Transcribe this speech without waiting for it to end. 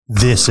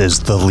This is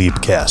the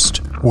Leapcast,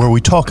 where we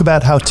talk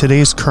about how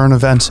today's current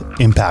events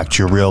impact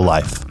your real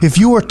life. If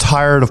you are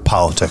tired of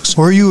politics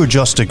or you are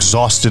just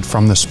exhausted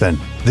from the spin,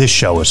 this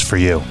show is for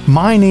you.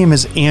 My name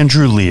is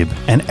Andrew Lieb,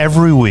 and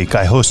every week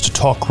I host a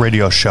talk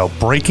radio show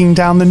breaking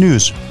down the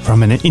news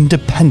from an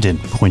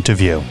independent point of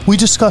view. We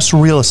discuss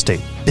real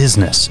estate,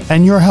 business,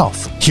 and your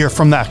health. Hear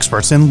from the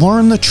experts and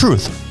learn the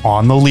truth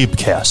on the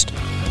Leapcast.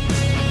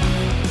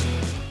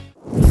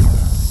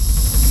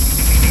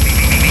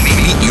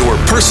 Your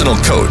personal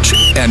coach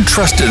and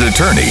trusted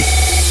attorney,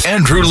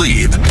 Andrew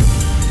Lieb.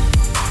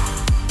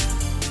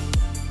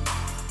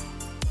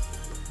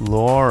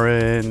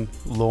 Lauren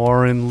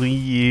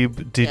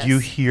Lieb, did you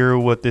hear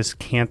what this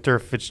Cantor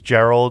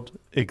Fitzgerald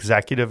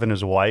executive and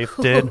his wife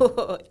did?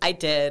 I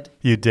did.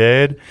 You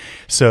did?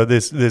 So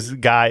this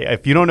guy,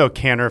 if you don't know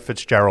Cantor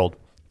Fitzgerald,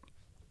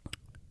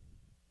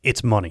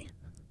 it's money.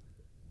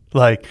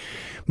 Like,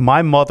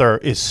 my mother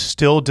is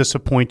still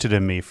disappointed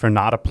in me for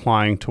not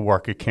applying to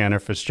work at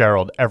Cantor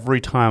Fitzgerald. Every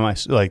time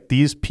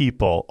these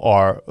people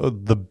are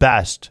the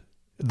best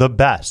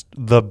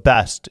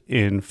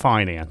in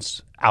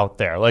finance out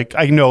there. Like,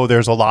 I know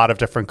there's a lot of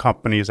different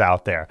companies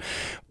out there,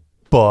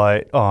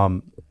 but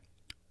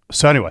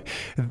so anyway,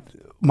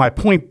 my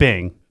point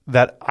being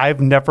that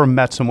I've never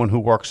met someone who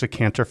works at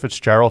Cantor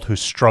Fitzgerald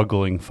who's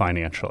struggling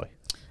financially.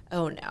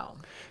 Oh no.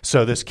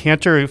 So this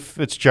Cantor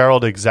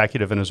Fitzgerald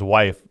executive and his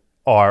wife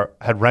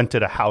had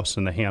rented a house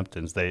in the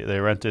Hamptons. They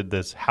rented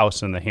this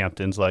house in the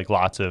Hamptons like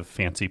lots of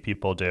fancy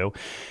people do.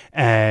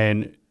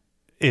 And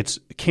it's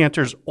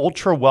Cantor's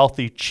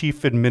ultra-wealthy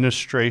chief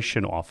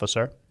administration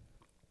officer.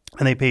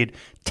 And they paid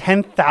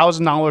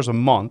 $10,000 a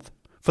month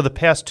for the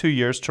past 2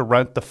 years to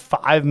rent the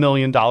 $5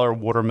 million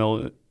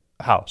Watermill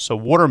house. So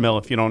Watermill,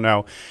 if you don't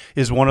know,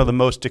 is one of the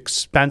most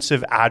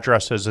expensive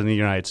addresses in the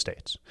United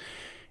States.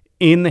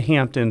 In the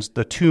Hamptons,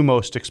 the two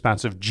most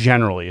expensive,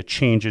 generally, it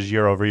changes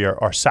year over year,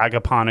 are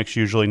Sagaponic's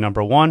usually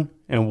number one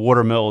and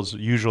Watermill is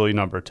usually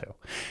number two.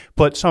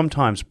 But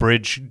sometimes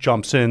Bridge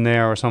jumps in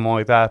there or something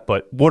like that,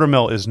 but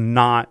Watermill is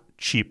not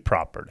cheap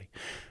property.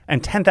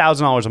 And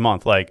 $10,000 a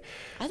month, like...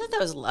 I thought that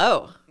was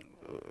low.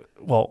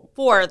 Well...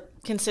 For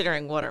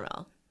considering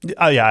Watermill.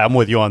 Yeah, I'm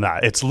with you on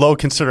that. It's low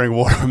considering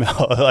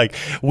Watermill. Like,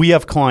 we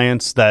have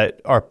clients that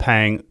are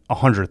paying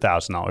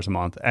 $100,000 a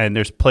month, and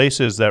there's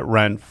places that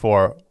rent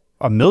for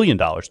 $1 million,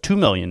 $2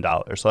 million.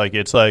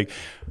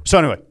 So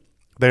anyway,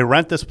 they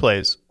rent this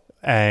place,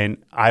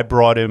 and I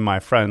brought in my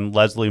friend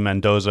Leslie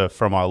Mendoza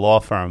from our law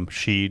firm.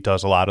 She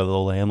does a lot of the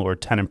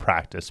landlord-tenant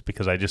practice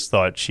because I just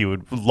thought she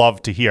would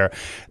love to hear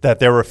that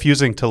they're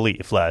refusing to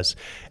leave, Les.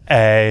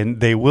 And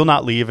they will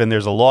not leave, and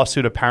there's a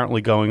lawsuit apparently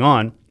going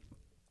on.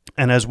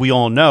 And as we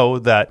all know,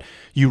 that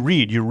you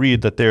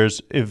read that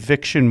there's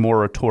eviction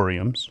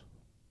moratoriums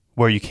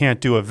where you can't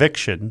do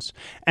evictions.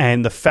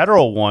 And the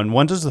federal one,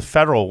 when does the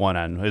federal one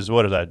end?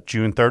 What is that,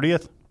 June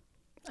 30th?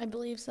 I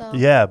believe so.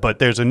 Yeah, but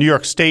there's a New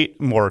York State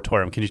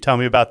moratorium. Can you tell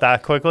me about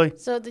that quickly?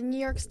 So the New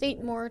York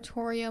State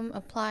moratorium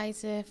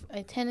applies if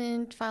a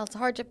tenant files a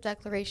hardship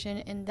declaration,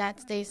 and that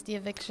stays the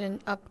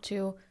eviction up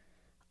to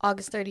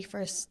August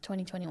 31st,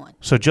 2021.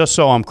 So just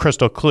so I'm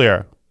crystal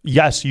clear,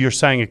 yes, you're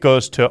saying it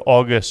goes to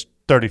August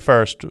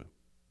 31st,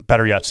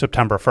 better yet,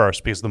 September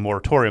 1st, because the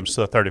moratorium's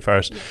to the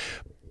 31st. Yeah.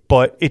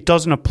 But it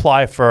doesn't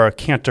apply for a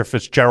Cantor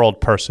Fitzgerald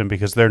person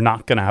because they're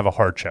not going to have a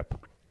hardship.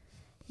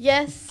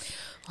 Yes.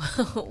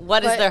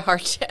 What is their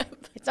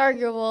hardship? It's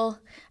arguable.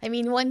 I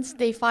mean, once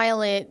they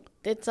file it,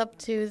 it's up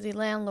to the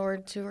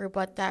landlord to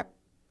rebut that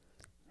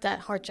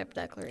hardship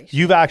declaration.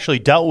 You've actually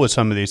dealt with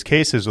some of these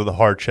cases with the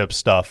hardship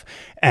stuff,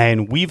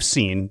 and we've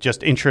seen,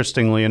 just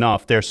interestingly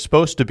enough, there's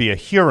supposed to be a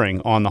hearing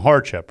on the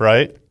hardship,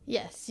 right?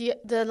 Yes.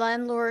 The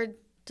landlord,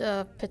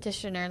 the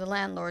petitioner, the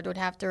landlord would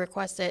have to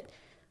request it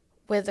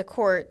with the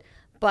court,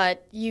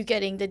 but you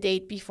getting the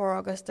date before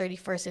August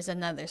 31st is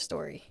another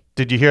story.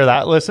 Did you hear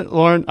that? Listen,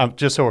 Lauren,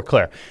 just so we're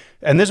clear.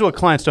 And this is what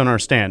clients don't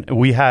understand.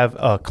 We have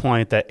a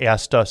client that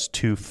asked us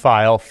to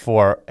file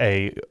for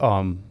a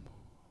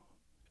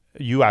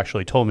you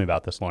actually told me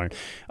about this, Lauren.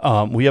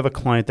 We have a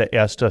client that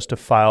asked us to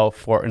file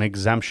for an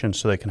exemption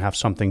so they can have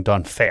something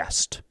done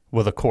fast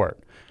with a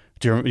court.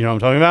 Do you know what I'm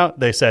talking about?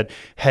 They said,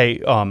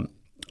 hey,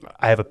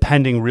 I have a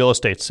pending real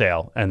estate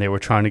sale, and they were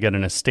trying to get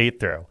an estate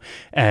through.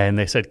 And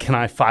they said, can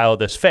I file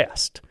this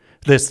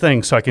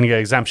thing, so I can get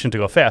exemption to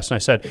go fast? And I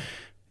said,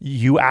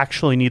 you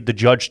actually need the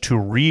judge to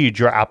read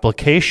your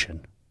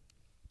application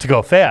to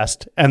go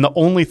fast. And the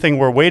only thing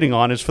we're waiting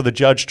on is for the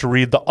judge to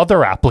read the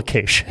other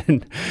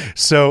application.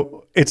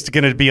 So it's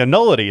going to be a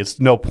nullity. It's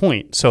no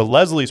point. So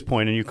Leslie's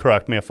point, and you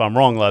correct me if I'm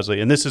wrong,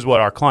 Leslie, and this is what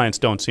our clients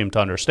don't seem to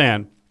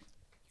understand,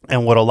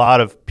 and what a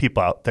lot of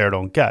people out there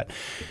don't get,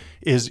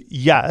 is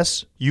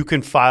yes, you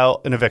can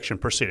file an eviction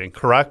proceeding,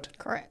 correct?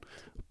 Correct.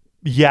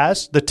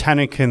 Yes, the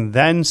tenant can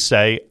then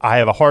say, I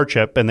have a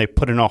hardship, and they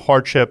put in a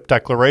hardship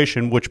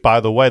declaration, which,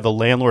 by the way, the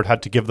landlord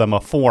had to give them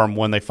a form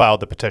when they filed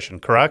the petition,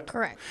 correct?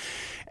 Correct.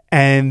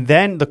 And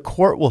then the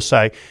court will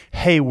say,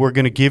 hey, we're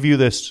going to give you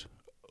this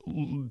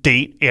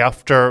date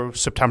after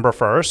September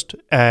 1st,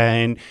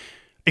 and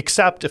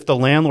except if the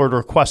landlord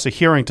requests a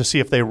hearing to see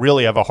if they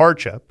really have a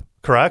hardship,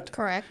 correct?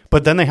 Correct.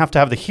 But then they have to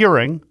have the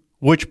hearing,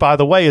 which, by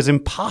the way, is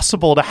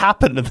impossible to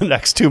happen in the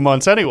next 2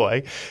 months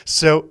anyway.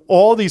 So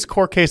all these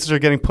court cases are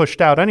getting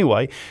pushed out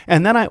anyway.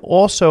 And then I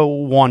also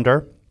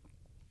wonder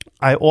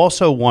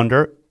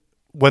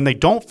when they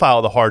don't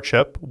file the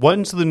hardship,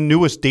 when's the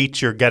newest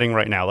dates you're getting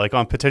right now? Like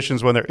on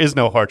petitions when there is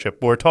no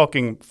hardship. We're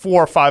talking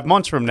 4 or 5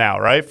 months from now,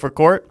 right, for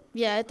court?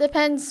 Yeah, it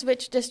depends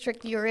which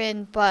district you're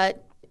in,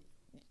 but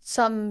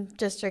some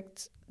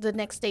districts, the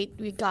next date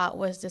we got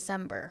was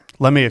December.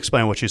 Let me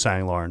explain what she's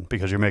saying, Lauren,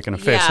 because you're making a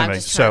face Yeah, at me. I'm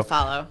just trying to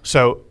follow.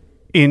 So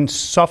in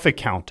Suffolk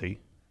County,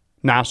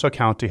 Nassau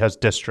County has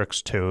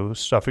districts too.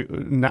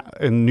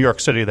 In New York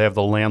City, they have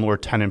the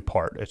landlord-tenant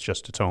part. It's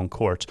just its own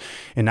courts.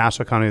 In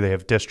Nassau County, they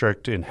have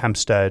district in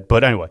Hempstead.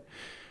 But anyway,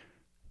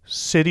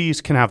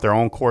 cities can have their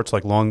own courts,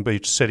 like Long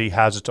Beach City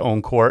has its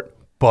own court.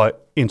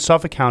 But in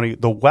Suffolk County,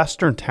 the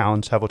western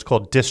towns have what's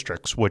called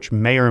districts, which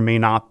may or may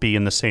not be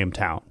in the same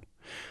town.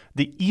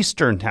 The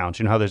eastern towns,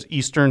 you know how there's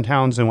eastern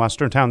towns and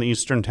western town? The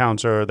eastern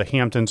towns are the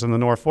Hamptons and the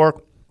North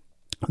Fork.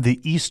 The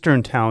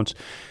eastern towns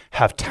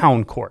have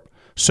town court.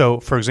 So,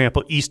 for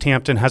example, East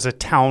Hampton has a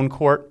town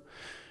court,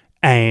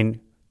 and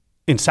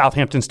in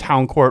Southampton's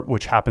town court,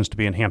 which happens to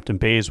be in Hampton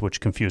Bays, which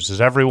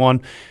confuses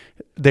everyone,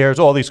 there's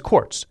all these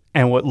courts.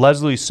 And what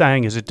Leslie's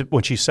saying is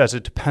when she says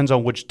it depends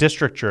on which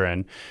district you're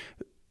in,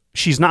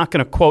 she's not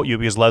going to quote you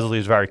because Leslie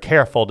is very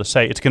careful to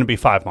say it's going to be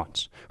 5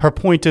 months. Her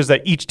point is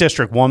that each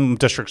district, one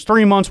district's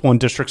 3 months, one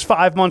district's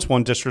 5 months,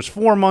 one district's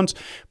 4 months.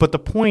 But the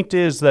point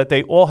is that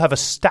they all have a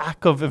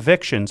stack of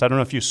evictions. I don't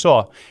know if you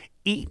saw.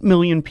 8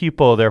 million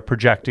people they're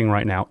projecting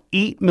right now.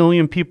 8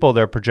 million people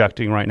they're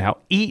projecting right now.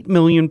 8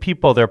 million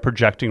people they're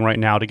projecting right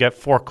now to get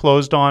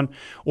foreclosed on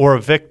or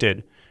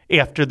evicted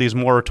after these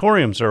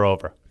moratoriums are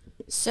over.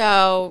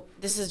 So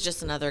this is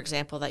just another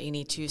example that you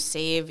need to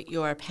save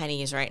your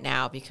pennies right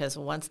now, because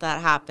once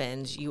that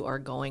happens, you are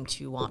going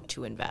to want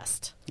to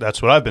invest.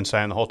 That's what I've been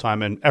saying the whole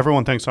time, and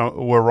everyone thinks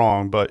we're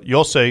wrong, but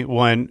you'll see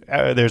when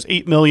there's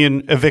 8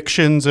 million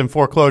evictions and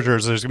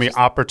foreclosures, there's going to be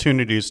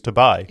opportunities to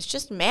buy. It's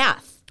just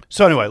math.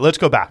 So anyway, let's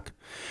go back.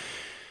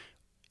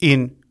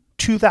 In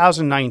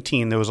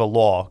 2019, there was a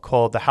law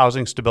called the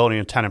Housing Stability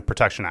and Tenant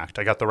Protection Act.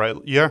 I got the right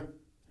year?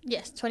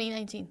 Yes,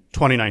 2019.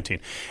 2019.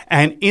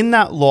 And in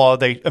that law,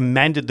 they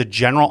amended the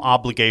General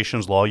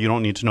Obligations Law. You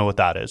don't need to know what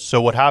that is.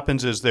 So what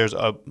happens is there's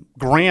a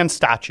grand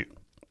statute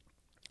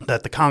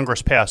that the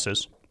Congress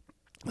passes,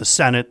 the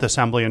Senate, the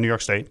Assembly in New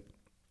York State,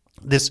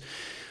 this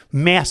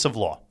massive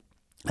law.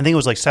 I think it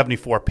was like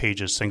 74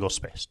 pages,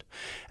 single-spaced.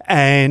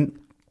 And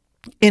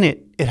in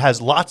it, it has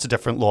lots of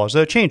different laws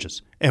that it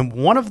changes. And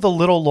one of the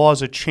little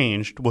laws it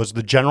changed was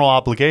the General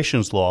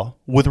Obligations Law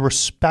with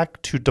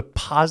respect to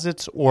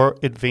deposits or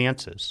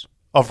advances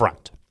of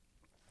rent.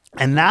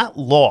 And that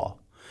law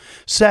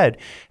said,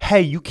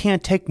 hey, you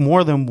can't take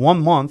more than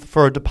 1 month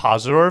for a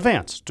deposit or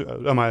advance.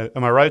 Am I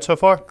right so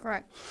far?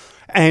 Correct.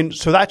 And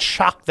so that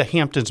shocked the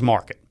Hamptons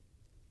market.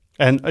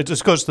 And it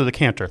just goes to the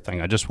Cantor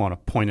thing. I just want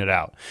to point it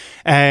out.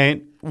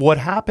 And what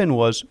happened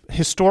was,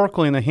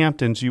 historically in the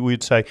Hamptons, you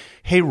would say,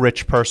 hey,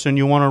 rich person,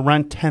 you want to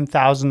rent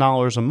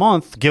 $10,000 a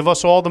month, give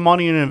us all the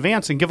money in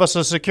advance and give us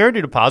a security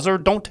deposit or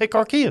don't take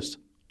our keys.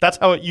 That's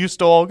how it used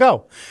to all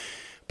go.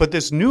 But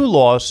this new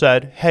law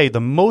said, hey,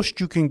 the most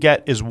you can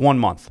get is 1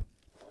 month.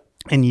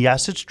 And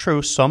yes, it's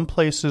true. Some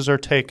places are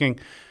taking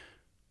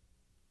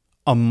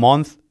a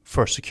month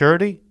for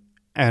security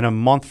and a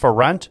month for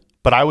rent.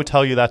 But I would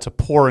tell you that's a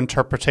poor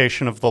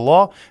interpretation of the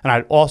law. And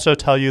I'd also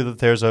tell you that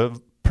there's a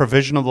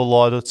provision of the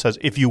law that says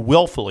if you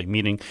willfully,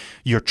 meaning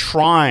you're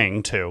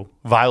trying to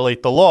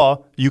violate the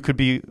law, you could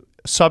be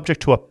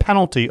subject to a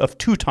penalty of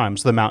 2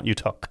 times the amount you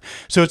took.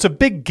 So it's a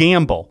big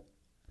gamble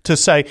to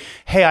say,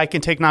 hey, I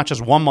can take not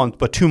just 1 month,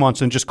 but 2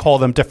 months and just call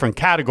them different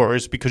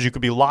categories, because you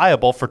could be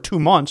liable for 2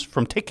 months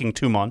from taking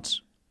 2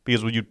 months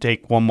because you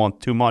take 1 month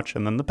too much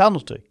and then the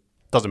penalty.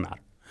 Doesn't matter.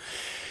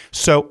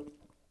 So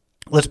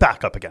let's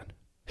back up again.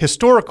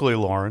 Historically,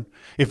 Lauren,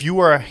 if you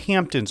were a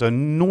Hamptons, a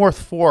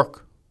North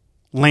Fork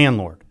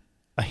landlord,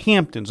 a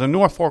Hamptons, a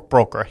North Fork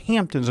broker, a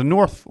Hamptons, a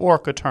North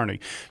Fork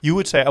attorney, you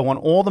would say, I want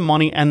all the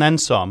money and then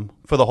some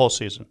for the whole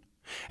season.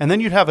 And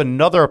then you'd have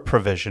another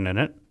provision in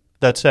it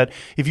that said,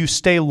 if you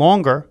stay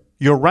longer,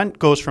 your rent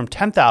goes from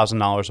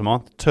 $10,000 a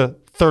month to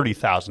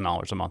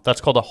 $30,000 a month.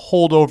 That's called a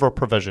holdover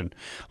provision.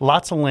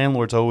 Lots of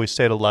landlords always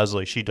say to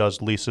Leslie, she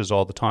does leases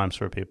all the time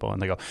for people,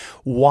 and they go,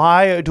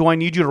 why do I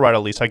need you to write a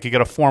lease? I could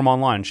get a form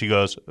online. She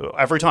goes,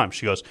 every time,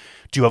 she goes,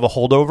 do you have a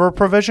holdover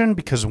provision?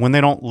 Because when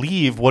they don't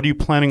leave, what are you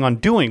planning on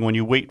doing when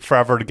you wait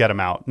forever to get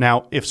them out?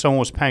 Now, if someone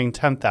was paying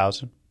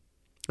 $10,000,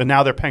 and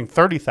now they're paying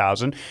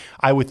 $30,000,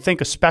 I would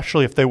think,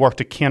 especially if they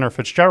worked at Cantor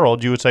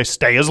Fitzgerald, you would say,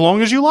 stay as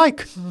long as you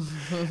like.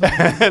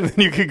 And then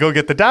you could go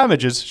get the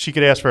damages. She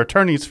could ask for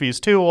attorney's fees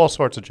too, all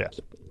sorts of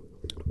jazz.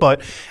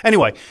 But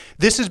anyway,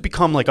 this has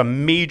become like a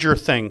major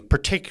thing,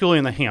 particularly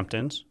in the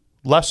Hamptons,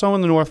 less so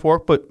in the North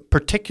Fork, but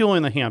particularly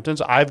in the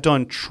Hamptons. I've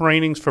done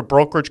trainings for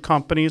brokerage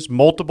companies,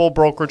 multiple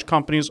brokerage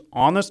companies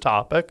on this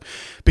topic,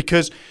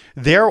 because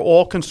they're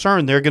all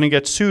concerned they're going to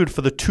get sued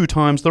for the 2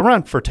 times the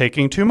rent for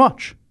taking too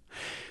much.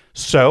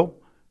 So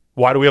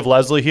why do we have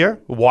Leslie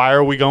here? Why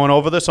are we going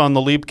over this on the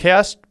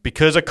Liebcast?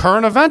 Because a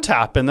current event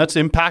happened that's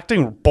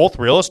impacting both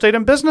real estate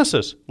and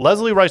businesses.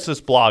 Leslie writes this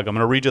blog. I'm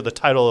going to read you the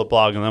title of the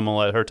blog, and then we'll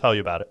let her tell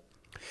you about it.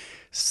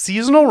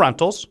 Seasonal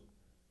rentals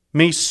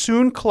may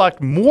soon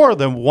collect more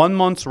than 1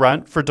 month's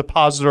rent for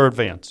deposit or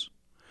advance.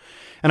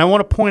 And I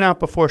want to point out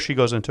before she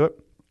goes into it,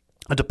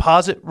 a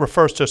deposit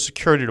refers to a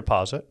security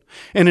deposit.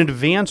 An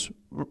advance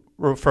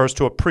refers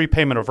to a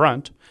prepayment of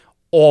rent,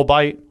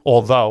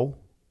 although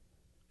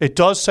it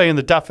does say in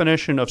the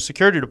definition of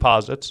security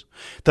deposits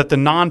that the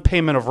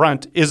non-payment of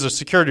rent is a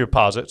security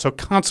deposit. So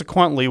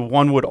consequently,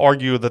 one would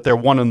argue that they're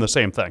one and the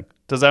same thing.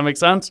 Does that make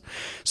sense?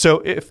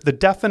 So if the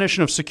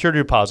definition of security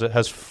deposit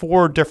has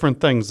 4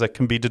 different things that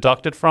can be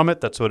deducted from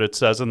it, that's what it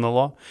says in the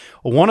law,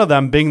 one of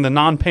them being the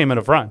non-payment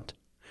of rent.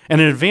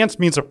 And an advance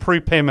means a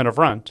prepayment of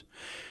rent.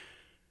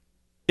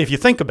 If you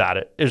think about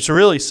it, it's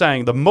really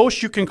saying the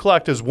most you can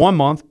collect is 1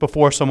 month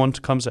before someone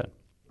comes in.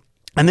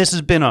 And this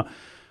has been a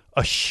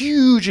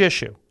huge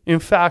issue. In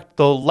fact,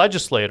 the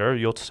legislator,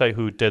 you'll say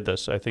who did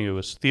this, I think it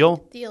was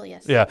Thiel. Thiel,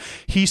 yes. Yeah.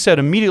 He said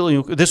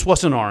immediately, this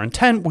wasn't our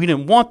intent. We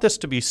didn't want this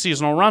to be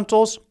seasonal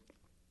rentals.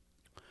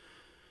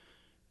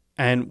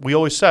 And we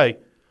always say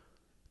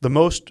the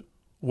most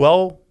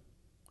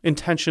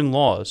well-intentioned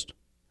laws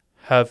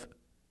have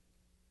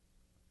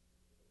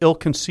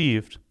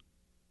ill-conceived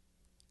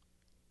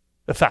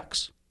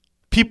effects.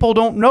 People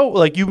don't know.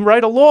 Like, you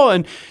write a law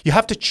and you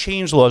have to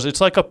change laws.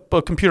 It's like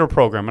a computer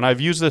program, and I've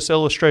used this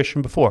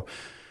illustration before.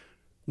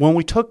 When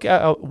we took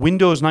out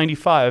Windows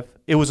 95,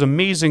 it was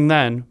amazing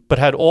then, but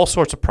had all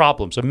sorts of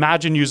problems.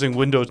 Imagine using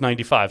Windows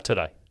 95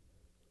 today.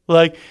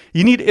 Like,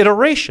 you need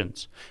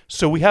iterations.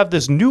 So we have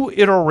this new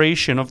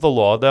iteration of the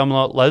law that I'm going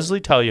to let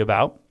Leslie tell you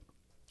about,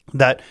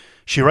 that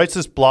she writes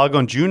this blog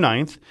on June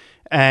 9th,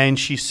 and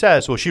she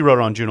says, well, she wrote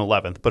it on June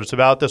 11th, but it's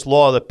about this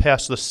law that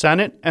passed the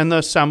Senate and the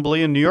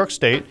Assembly in New York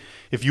State.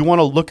 If you want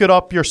to look it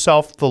up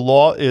yourself, the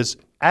law is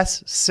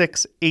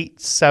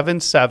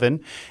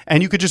S6877,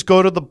 and you could just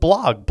go to the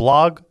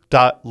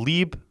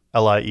blog.lieb,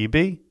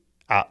 L-I-E-B,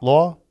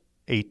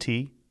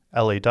 atlaw.com.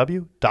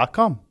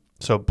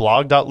 So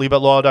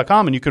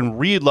blog.lieb@law.com, and you can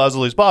read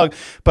Leslie's blog.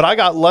 But I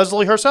got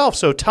Leslie herself,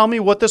 so tell me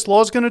what this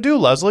law is going to do,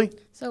 Leslie.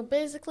 So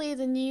basically,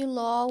 the new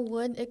law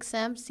would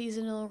exempt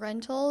seasonal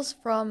rentals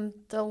from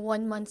the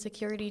 1 month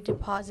security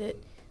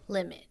deposit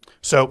limit.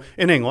 So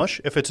in English,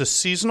 if it's a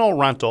seasonal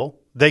rental,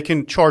 they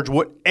can charge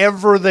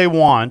whatever they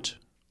want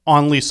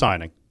on lease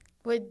signing.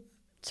 With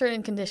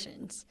certain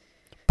conditions.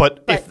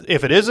 But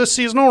if it is a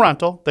seasonal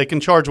rental, they can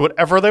charge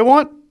whatever they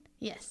want?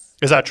 Yes.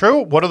 Is that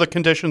true? What are the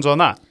conditions on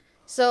that?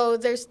 So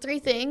there's 3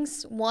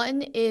 things.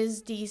 One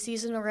is the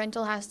seasonal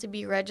rental has to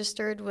be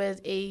registered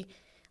with a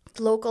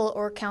local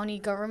or county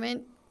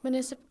government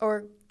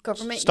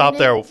government Stop unit.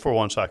 there for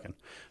 1 second.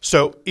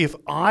 So if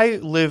I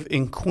live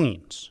in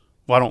Queens,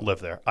 well, I don't live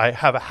there. I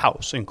have a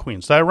house in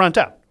Queens that I rent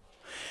out.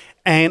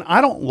 And I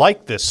don't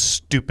like this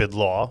stupid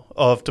law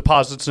of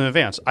deposits in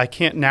advance. I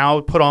can't now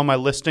put on my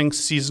listing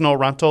seasonal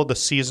rental. The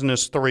season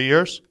is 3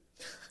 years.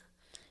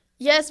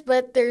 Yes,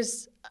 but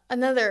there's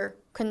another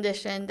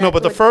condition. No,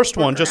 but the would first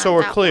work one, just so around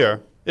we're that clear,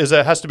 one. is that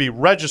it has to be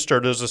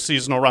registered as a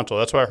seasonal rental.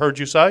 That's what I heard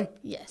you say?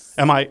 Yes.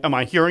 Am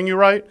I hearing you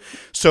right?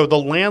 So the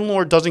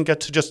landlord doesn't get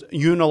to just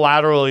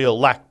unilaterally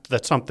elect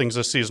that something's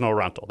a seasonal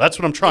rental. That's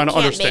what I'm trying to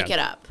understand. Can't make it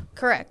up.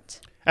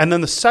 Correct. And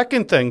then the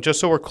second thing, just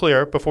so we're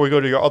clear, before we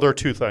go to your other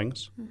 2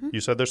 things, you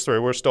said there's 3.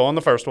 We're still on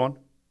the first one.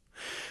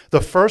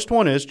 The first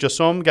one is, just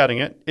so I'm getting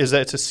it, is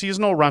that it's a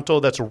seasonal rental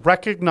that's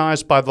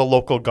recognized by the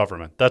local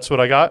government. That's what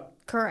I got?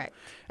 Correct.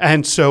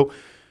 And so,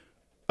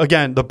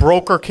 again, the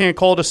broker can't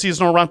call it a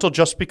seasonal rental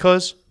just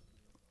because.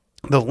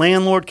 The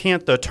landlord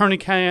can't, the attorney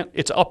can't.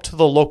 It's up to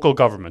the local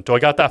government. Do I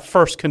got that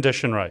first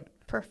condition right?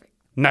 Perfect.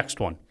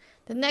 Next one.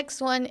 The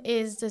next one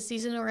is the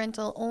seasonal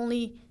rental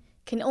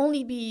can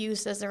only be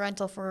used as a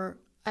rental for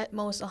at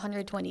most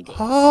 120 days.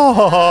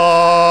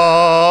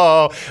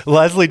 Oh,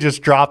 Leslie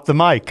just dropped the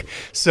mic.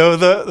 So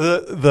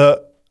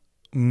the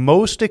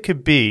most it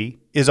could be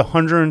is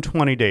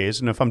 120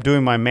 days. And if I'm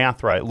doing my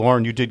math right,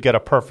 Lauren, you did get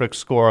a perfect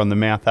score on the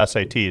math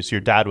SATs.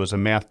 Your dad was a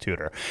math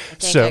tutor. I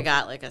think I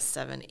got like a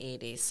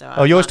 780.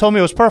 So you always told me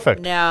it was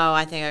perfect. No,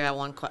 I think I got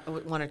one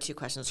or 2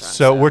 questions wrong.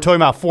 So we're talking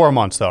about 4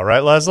 months though,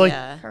 right, Leslie?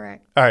 Yeah.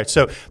 Correct. All right.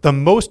 So the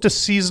most a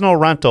seasonal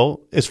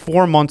rental is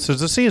 4 months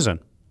is a season,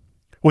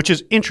 which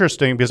is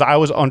interesting because I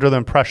was under the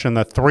impression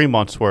that 3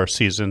 months were a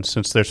season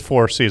since there's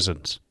 4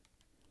 seasons.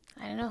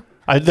 I don't know.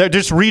 They're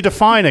just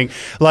redefining.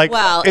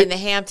 In the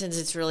Hamptons,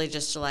 it's really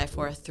just July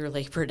 4th through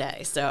Labor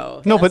Day.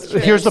 So no, but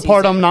here's the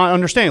part I'm not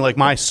understanding. Like,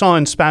 my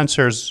son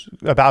Spencer's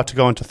about to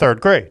go into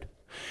 3rd grade,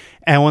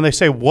 and when they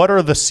say what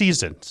are the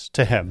seasons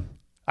to him,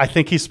 I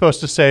think he's supposed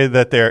to say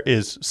that there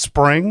is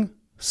spring,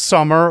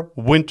 summer,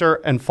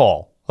 winter, and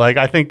fall. Like,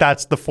 I think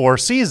that's the 4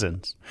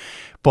 seasons.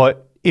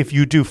 But if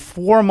you do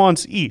 4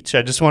 months each,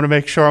 I just want to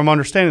make sure I'm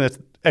understanding this,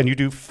 and you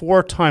do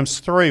 4 times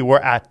 3, we're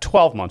at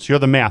 12 months. You're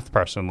the math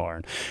person,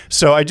 Lauren.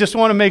 So I just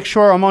want to make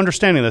sure I'm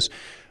understanding this.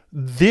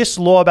 This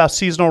law about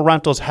seasonal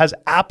rentals has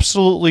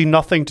absolutely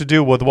nothing to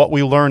do with what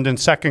we learned in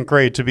 2nd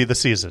grade to be the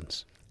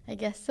seasons. I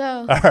guess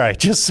so. All right,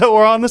 just so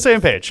we're on the same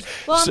page.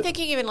 Well, I'm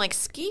thinking even like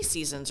ski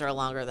seasons are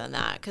longer than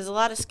that, because a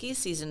lot of ski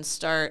seasons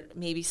start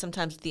maybe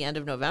sometimes at the end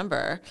of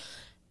November,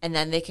 and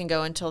then they can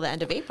go until the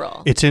end of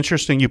April. It's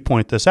interesting you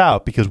point this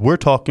out, because we're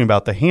talking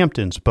about the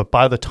Hamptons, but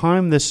by the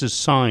time this is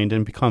signed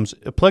and becomes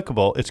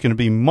applicable, it's going to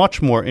be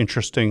much more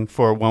interesting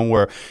for when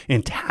we're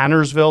in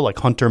Tannersville, like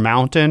Hunter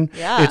Mountain.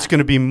 Yeah. It's going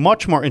to be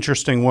much more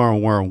interesting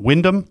when we're in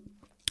Wyndham.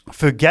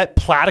 Forget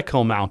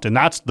Platico Mountain.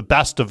 That's the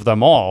best of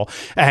them all.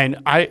 And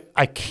I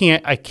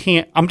can't,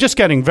 I'm just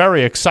getting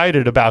very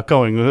excited about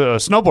going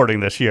snowboarding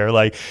this year.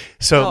 I'm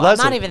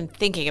not even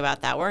thinking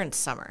about that. We're in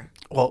summer.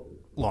 Well,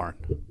 Lauren,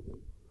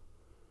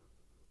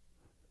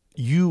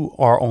 you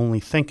are only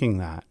thinking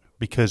that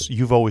because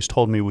you've always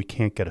told me we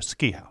can't get a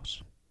ski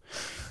house.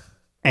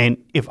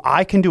 And if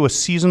I can do a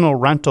seasonal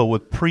rental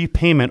with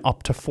prepayment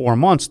up to 4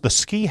 months, the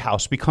ski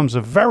house becomes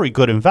a very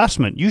good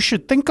investment. You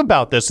should think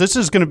about this. This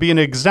is going to be an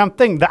exempt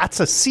thing. That's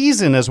a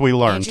season, as we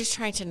learned. Andrew's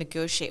trying to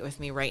negotiate with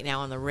me right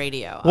now on the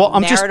radio. Well,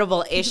 I'm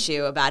maritable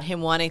issue about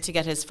him wanting to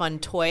get his fun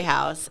toy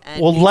house.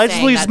 And well, me saying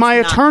Leslie's that's my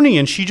not- attorney,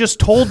 and she just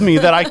told me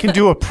that I can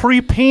do a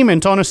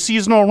prepayment on a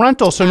seasonal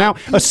rental. So now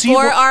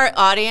For our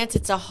audience,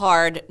 it's a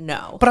hard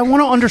no. But I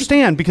want to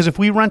understand, because if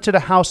we rented a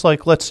house,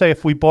 like let's say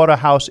if we bought a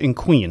house in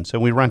Queens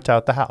and we rent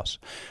out the house,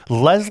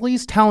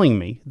 Leslie's telling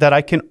me that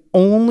I can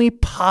only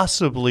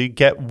possibly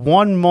get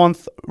 1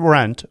 month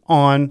rent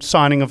on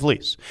signing of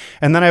lease.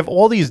 And then I have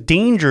all these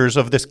dangers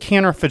of this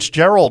Cantor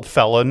Fitzgerald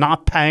fella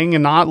not paying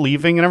and not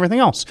leaving and everything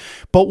else.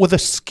 But with a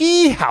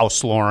ski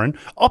house, Lauren,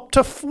 up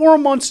to 4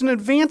 months in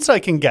advance I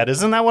can get.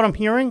 Isn't that what I'm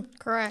hearing?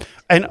 Correct.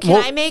 And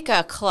Can I make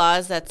a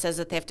clause that says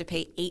that they have to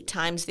pay 8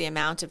 times the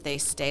amount if they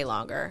stay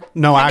longer?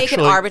 No, Can I actually-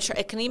 make it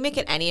arbitrary? Can you make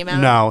it any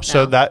amount? No,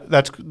 so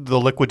that's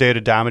the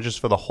liquidated damages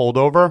for the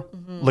holdover.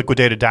 Mm-hmm.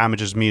 Liquidated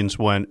damages means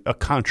when a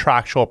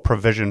contractual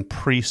provision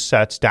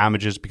presets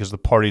damages because the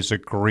parties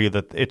agree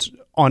that it's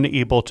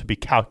unable to be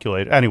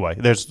calculated. Anyway,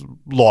 there's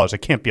laws. It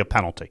can't be a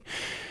penalty.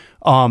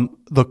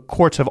 The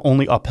courts have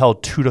only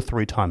upheld 2 to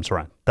 3 times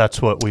rent.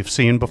 That's what we've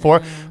seen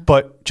before. Mm-hmm.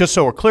 But just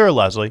so we're clear,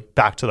 Leslie,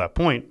 back to that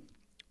point,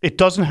 it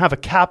doesn't have a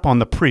cap on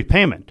the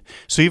prepayment.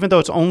 So even though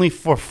it's only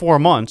for 4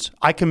 months,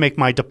 I can make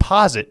my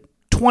deposit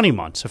 20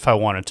 months if I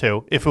wanted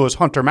to, if it was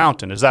Hunter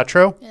Mountain. Is that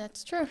true? Yeah,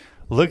 that's true.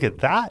 Look at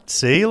that.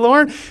 See,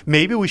 Lauren?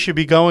 Maybe we should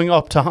be going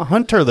up to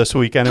Hunter this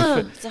weekend.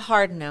 It's a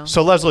hard no.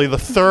 So, Leslie, the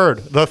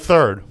third.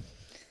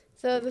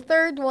 So the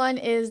third one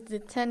is the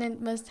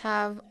tenant must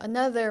have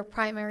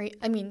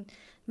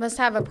must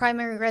have a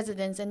primary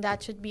residence, and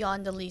that should be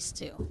on the lease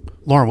too.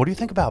 Lauren, what do you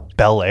think about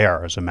Bel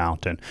Air as a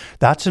mountain?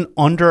 That's an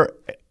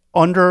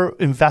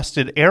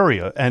under-invested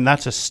area, and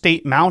that's a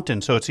state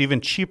mountain, so it's even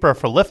cheaper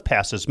for lift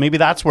passes. Maybe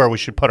that's where we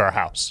should put our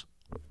house.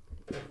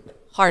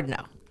 Hard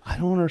no. I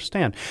don't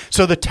understand.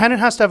 So the tenant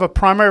has to have a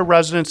primary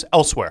residence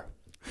elsewhere.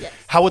 Yes.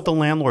 How would the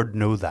landlord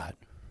know that?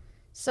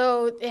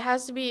 So it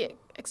has to be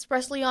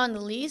expressly on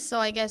the lease. So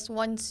I guess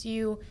once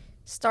you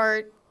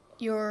start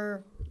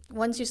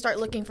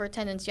looking for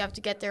tenants, you have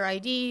to get their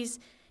IDs,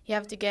 you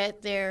have to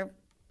get their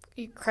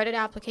credit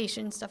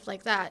application, stuff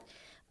like that.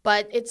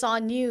 But it's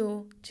on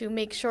you to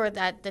make sure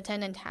that the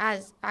tenant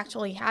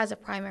actually has a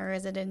primary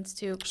residence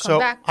to come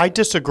back to. I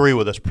disagree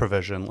with this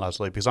provision,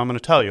 Leslie, because I'm going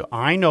to tell you,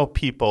 I know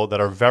people that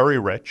are very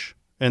rich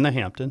in the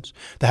Hamptons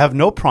that have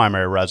no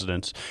primary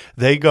residence.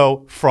 They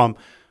go from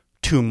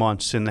 2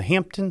 months in the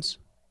Hamptons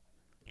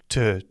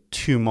to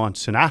 2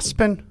 months in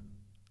Aspen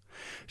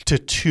to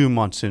 2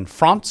 months in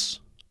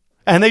France.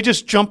 And they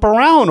just jump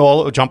around,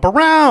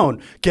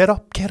 get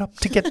up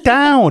to get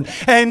down.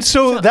 And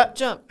so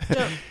Jump.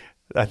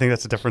 I think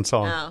that's a different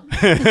song. No.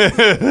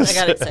 I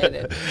got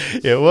excited.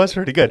 It was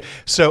pretty good.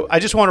 So I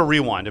just want to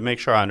rewind and make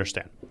sure I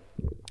understand.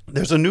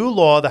 There's a new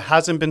law that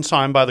hasn't been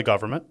signed by the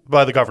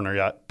governor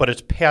yet, but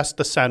it's passed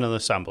the Senate and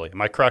Assembly.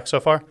 Am I correct so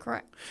far?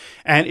 Correct.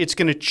 And it's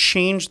going to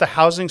change the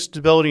Housing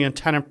Stability and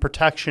Tenant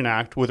Protection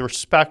Act with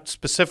respect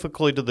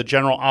specifically to the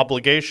General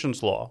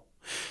Obligations Law,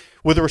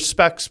 with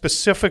respect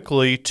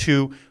specifically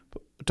to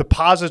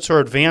deposits or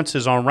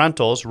advances on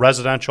rentals,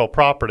 residential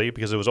property,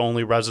 because it was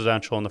only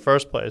residential in the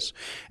first place.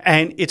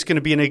 And it's going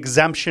to be an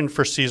exemption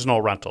for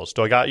seasonal rentals.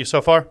 Do I got you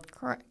so far?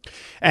 Correct.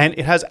 And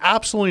it has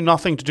absolutely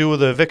nothing to do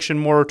with the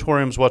eviction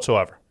moratoriums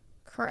whatsoever.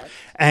 Correct.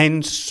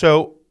 And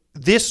so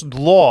this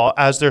law,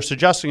 as they're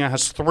suggesting it,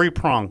 has 3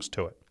 prongs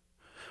to it.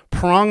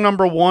 Prong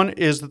number 1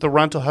 is that the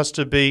rental has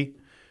to be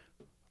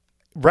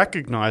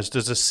recognized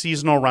as a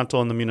seasonal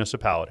rental in the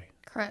municipality,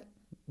 Correct.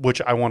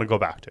 which I want to go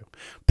back to.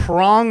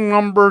 Prong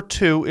number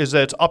 2 is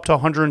that it's up to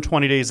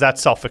 120 days.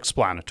 That's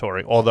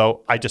self-explanatory,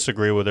 although I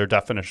disagree with their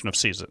definition of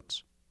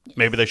seasons.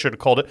 Maybe they should have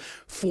called it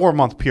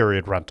 4-month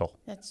period rental.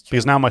 That's true.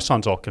 Because now my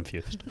son's all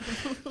confused.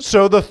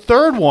 So the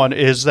third one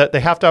is that they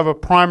have to have a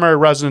primary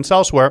residence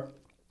elsewhere.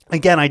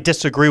 Again, I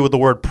disagree with the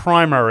word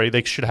primary.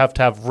 They should have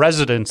to have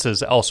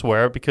residences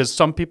elsewhere because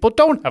some people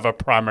don't have a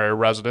primary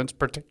residence,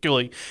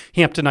 particularly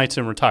Hamptonites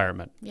in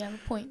retirement. You have a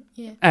point,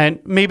 yeah. And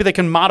maybe they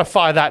can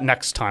modify that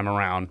next time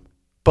around.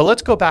 But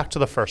let's go back to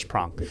the first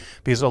prong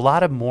because a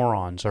lot of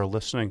morons are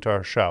listening to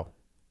our show.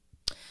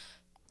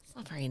 It's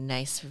not very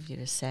nice of you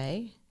to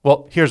say.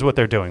 Well, here's what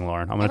they're doing,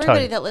 Lauren. I'm going to tell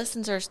you. Everybody that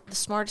listens are the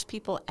smartest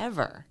people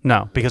ever.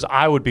 No, because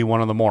I would be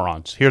one of the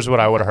morons. Here's what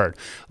I would have heard.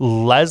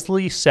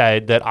 Leslie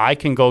said that I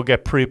can go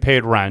get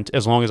prepaid rent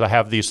as long as I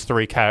have these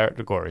 3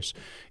 categories.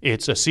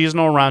 It's a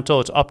seasonal rental,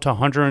 it's up to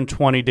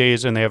 120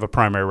 days, and they have a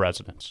primary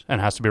residence,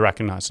 and it has to be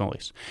recognized in the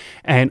lease.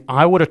 And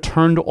I would have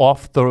turned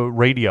off the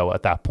radio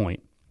at that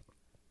point.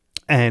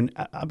 And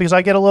because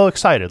I get a little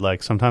excited,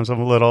 like sometimes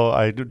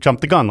I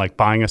jump the gun, like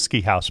buying a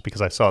ski house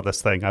because I saw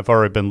this thing. I've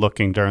already been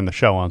looking during the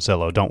show on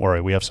Zillow. Don't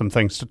worry. We have some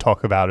things to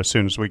talk about as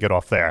soon as we get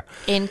off there.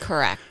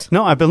 Incorrect.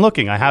 No, I've been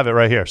looking. I have it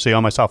right here. See,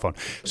 on my cell phone.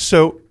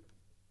 So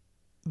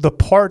the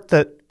part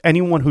that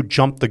anyone who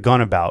jumped the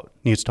gun about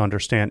needs to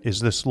understand is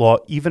this law,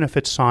 even if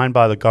it's signed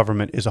by the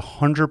government, is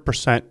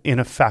 100%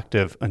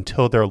 ineffective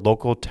until their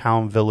local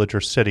town, village, or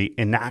city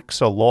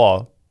enacts a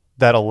law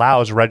that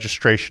allows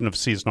registration of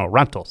seasonal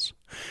rentals.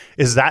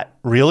 Is that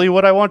really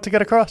what I want to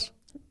get across?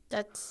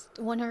 That's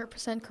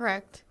 100%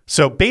 correct.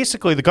 So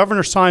basically, the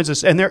governor signs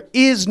this, and there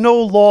is no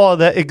law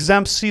that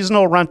exempts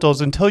seasonal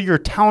rentals until your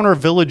town or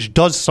village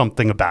does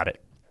something about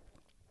it.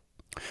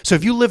 So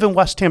if you live in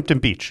West Hampton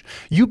Beach,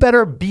 you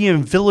better be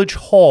in Village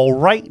Hall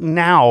right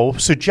now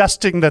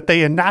suggesting that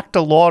they enact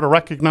a law to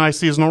recognize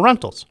seasonal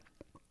rentals.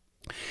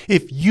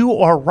 If you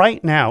are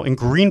right now in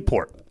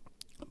Greenport,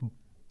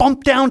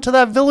 bump down to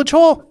that Village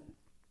Hall.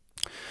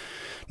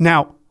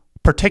 Now,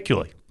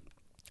 particularly,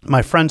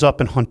 my friends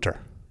up in Hunter,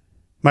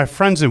 my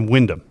friends in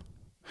Wyndham,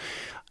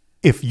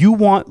 if you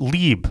want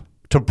Lieb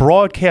to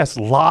broadcast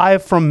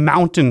live from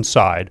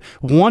Mountainside,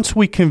 once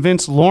we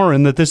convince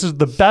Lauren that this is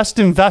the best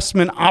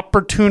investment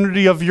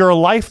opportunity of your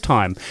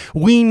lifetime,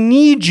 we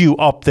need you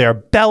up there.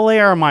 Bel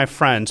Air, my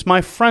friends at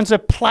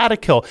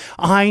Plattekill.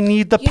 I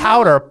need the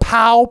powder.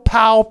 Pow,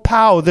 pow,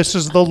 pow. This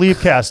is the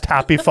Liebcast.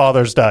 Happy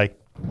Father's Day.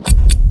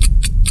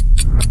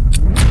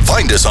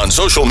 Find us on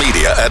social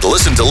media at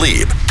Listen to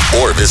Lieb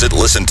or visit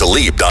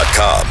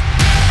listentolieb.com.